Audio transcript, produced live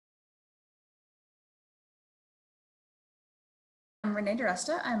I'm Renée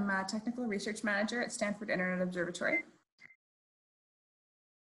DiResta. I'm a technical research manager at Stanford Internet Observatory.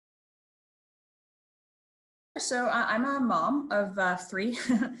 So I'm a mom of three.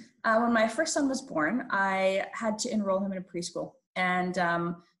 When my first son was born, I had to enroll him in a preschool. And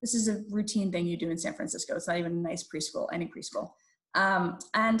this is a routine thing you do in San Francisco. It's not even a nice preschool, any preschool.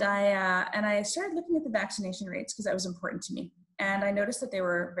 And I started looking at the vaccination rates because that was important to me. And I noticed that they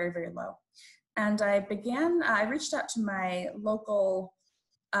were very, very low. And I reached out to my local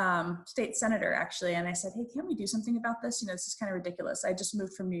state senator, actually, and I said, hey, can't we do something about this? You know, this is kind of ridiculous. I just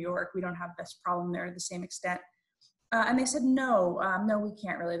moved from New York. We don't have this problem there to the same extent. And they said, no, we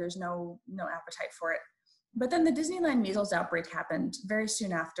can't really. There's no appetite for it. But then the Disneyland measles outbreak happened very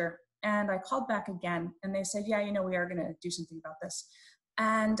soon after. And I called back again, and they said, yeah, you know, we are going to do something about this.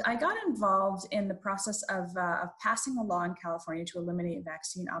 And I got involved in the process of passing a law in California to eliminate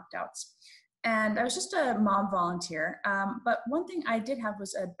vaccine opt-outs. And I was just a mom volunteer, but one thing I did have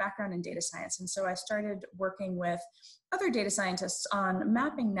was a background in data science. And so I started working with other data scientists on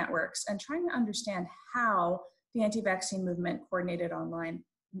mapping networks and trying to understand how the anti-vaccine movement coordinated online.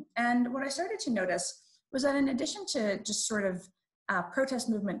 And what I started to notice was that in addition to just sort of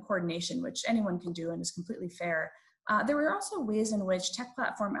protest movement coordination, which anyone can do and is completely fair, there were also ways in which tech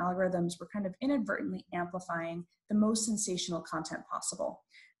platform algorithms were kind of inadvertently amplifying the most sensational content possible.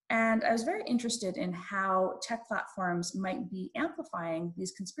 And I was very interested in how tech platforms might be amplifying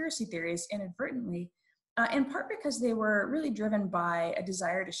these conspiracy theories inadvertently, in part because they were really driven by a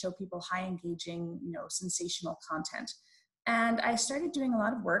desire to show people high engaging, you know, sensational content. And I started doing a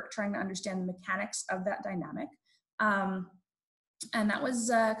lot of work trying to understand the mechanics of that dynamic. And that was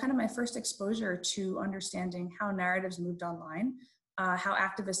kind of my first exposure to understanding how narratives moved online, how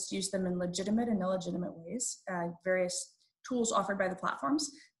activists used them in legitimate and illegitimate ways, various tools offered by the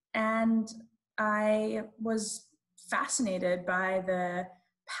platforms. And I was fascinated by the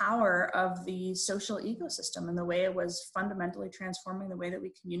power of the social ecosystem and the way it was fundamentally transforming the way that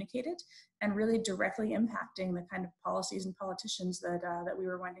we communicated and really directly impacting the kind of policies and politicians that we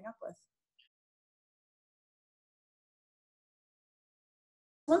were winding up with.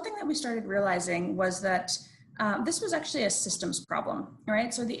 One thing that we started realizing was that this was actually a systems problem,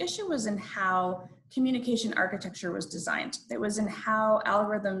 right? So the issue was in how communication architecture was designed. It was in how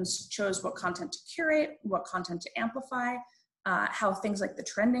algorithms chose what content to curate, what content to amplify, how things like the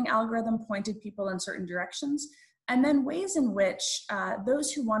trending algorithm pointed people in certain directions, and then ways in which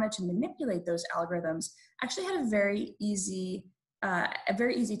those who wanted to manipulate those algorithms actually had a very easy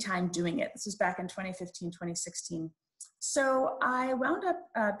time doing it. This was back in 2015, 2016. So I wound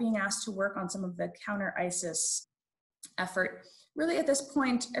up being asked to work on some of the counter-ISIS effort. Really, at this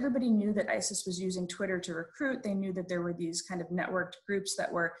point, everybody knew that ISIS was using Twitter to recruit. They knew that there were these kind of networked groups that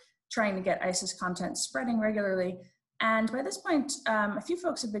were trying to get ISIS content spreading regularly. And by this point, a few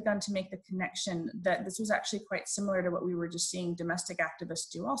folks had begun to make the connection that this was actually quite similar to what we were just seeing domestic activists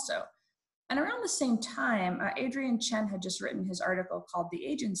do also. And around the same time, Adrian Chen had just written his article called The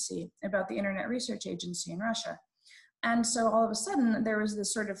Agency about the Internet Research Agency in Russia. And so all of a sudden, there was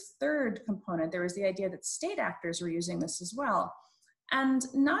this sort of third component. There was the idea that state actors were using this as well. And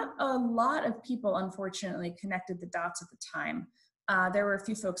not a lot of people, unfortunately, connected the dots at the time. There were a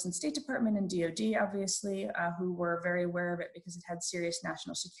few folks in State Department and DOD, obviously, who were very aware of it because it had serious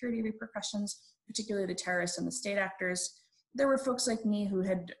national security repercussions, particularly the terrorists and the state actors. There were folks like me who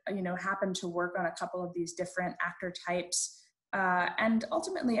had, you know, happened to work on a couple of these different actor types. And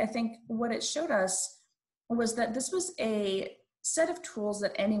ultimately, I think what it showed us was that this was a set of tools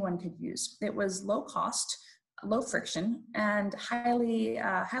that anyone could use. It was low cost, low friction, and highly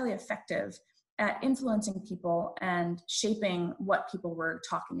effective at influencing people and shaping what people were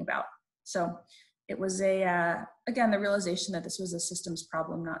talking about. So it was again, the realization that this was a systems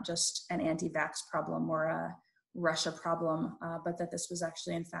problem, not just an anti-vax problem or a Russia problem, but that this was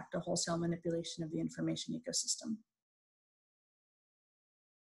actually, in fact, a wholesale manipulation of the information ecosystem.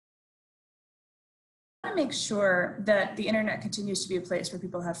 To make sure that the internet continues to be a place where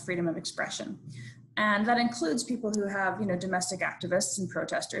people have freedom of expression. And that includes people who have, you know, domestic activists and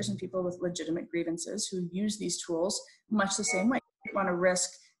protesters and people with legitimate grievances who use these tools much the same way. You don't want to risk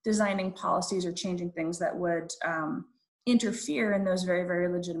designing policies or changing things that would interfere in those very, very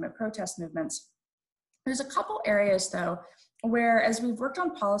legitimate protest movements. There's a couple areas, though, where as we've worked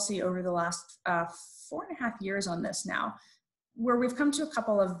on policy over the last 4.5 years on this now, where we've come to a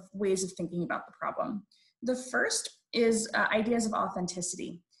couple of ways of thinking about the problem. The first is ideas of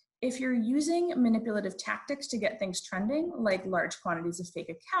authenticity. If you're using manipulative tactics to get things trending, like large quantities of fake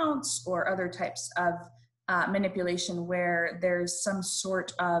accounts or other types of manipulation where there's some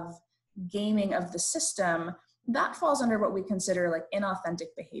sort of gaming of the system that falls under what we consider like inauthentic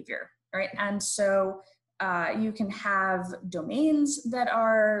behavior, right? And so you can have domains that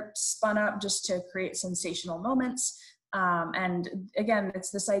are spun up just to create sensational moments. And again,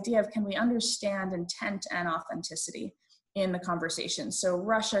 it's this idea of, can we understand intent and authenticity in the conversation? So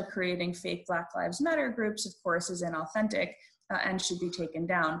Russia creating fake Black Lives Matter groups, of course, is inauthentic and should be taken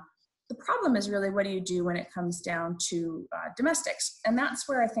down. The problem is really, what do you do when it comes down to domestics? And that's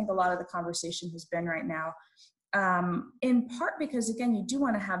where I think a lot of the conversation has been right now, in part because, again, you do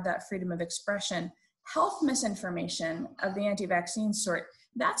want to have that freedom of expression. Health misinformation of the anti-vaccine sort,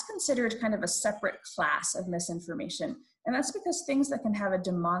 that's considered kind of a separate class of misinformation. And that's because things that can have a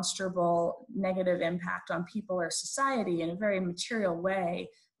demonstrable negative impact on people or society in a very material way,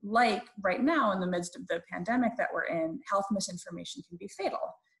 like right now in the midst of the pandemic that we're in, health misinformation can be fatal,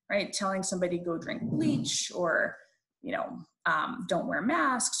 right? Telling somebody go drink bleach, or, you know, don't wear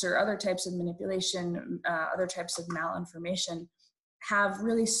masks, or other types of manipulation, other types of malinformation have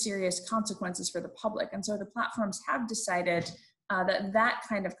really serious consequences for the public. And so the platforms have decided that that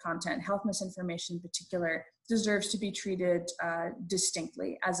kind of content, health misinformation in particular, deserves to be treated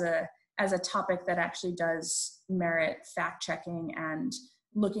distinctly as a topic that actually does merit fact checking and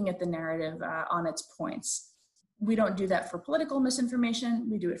looking at the narrative on its points. We don't do that for political misinformation,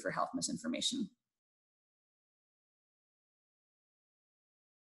 we do it for health misinformation.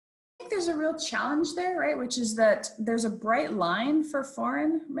 I think there's a real challenge there, right? Which is that there's a bright line for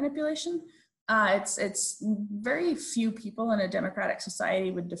foreign manipulation. It's very few people in a democratic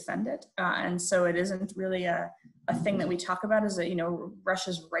society would defend it. And so it isn't really a thing that we talk about, is that, you know,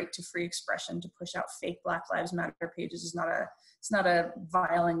 Russia's right to free expression to push out fake Black Lives Matter pages is not a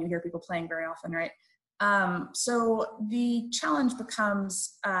violin you hear people playing very often, right? So the challenge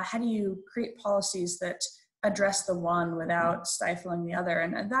becomes, how do you create policies that address the one without stifling the other?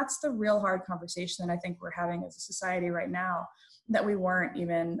 And that's the real hard conversation that I think we're having as a society right now, that we weren't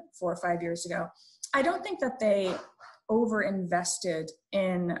even 4 or 5 years ago. I don't think that they over-invested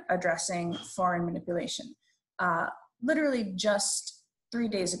in addressing foreign manipulation. Literally just 3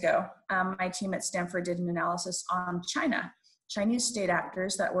 days ago, my team at Stanford did an analysis on Chinese state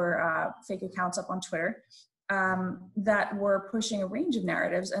actors that were fake accounts up on Twitter that were pushing a range of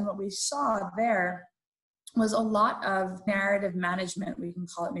narratives. And what we saw there was a lot of narrative management, we can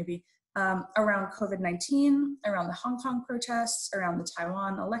call it maybe, around COVID-19, around the Hong Kong protests, around the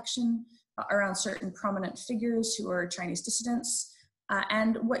Taiwan election, around certain prominent figures who are Chinese dissidents.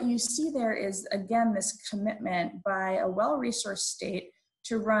 And what you see there is, again, this commitment by a well-resourced state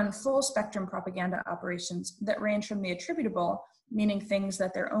to run full spectrum propaganda operations that range from the attributable, meaning things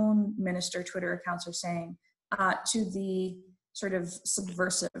that their own minister Twitter accounts are saying, to the sort of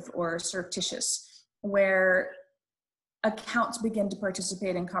subversive or surreptitious, where accounts begin to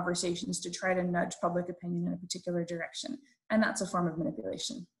participate in conversations to try to nudge public opinion in a particular direction. And that's a form of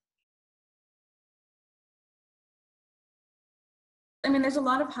manipulation. I mean, there's a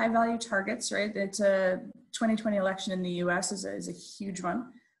lot of high value targets, right? It's a 2020 election in the US is a huge one.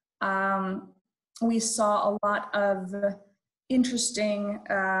 We saw a lot of interesting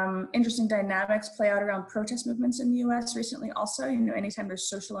dynamics play out around protest movements in the US recently also. You know, anytime there's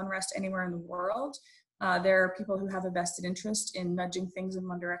social unrest anywhere in the world, there are people who have a vested interest in nudging things in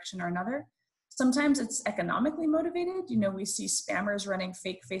one direction or another. Sometimes it's economically motivated. You know, we see spammers running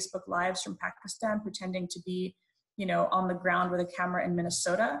fake Facebook Lives from Pakistan pretending to be, you know, on the ground with a camera in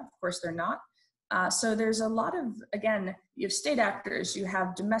Minnesota. Of course, they're not. So there's a lot of, again, you have state actors, you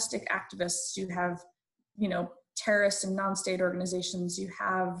have domestic activists, you have, you know, terrorists and non-state organizations, you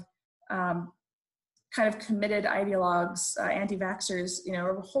have kind of committed ideologues, anti-vaxxers, you know,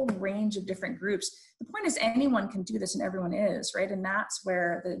 a whole range of different groups. The point is anyone can do this and everyone is, right? And that's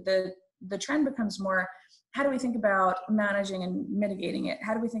where the trend becomes more, how do we think about managing and mitigating it?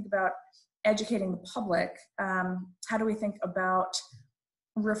 How do we think about educating the public? How do we think about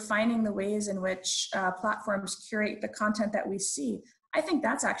refining the ways in which platforms curate the content that we see? I think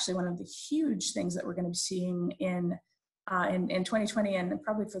that's actually one of the huge things that we're going to be seeing in 2020, and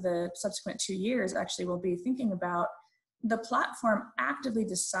probably for the subsequent 2 years. Actually, we'll be thinking about the platform actively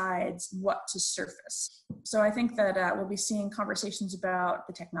decides what to surface. So I think that we'll be seeing conversations about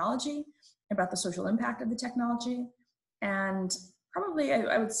the technology, about the social impact of the technology, and probably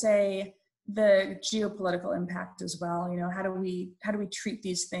I would say the geopolitical impact as well. You know, how do we treat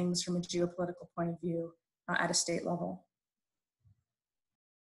these things from a geopolitical point of view at a state level?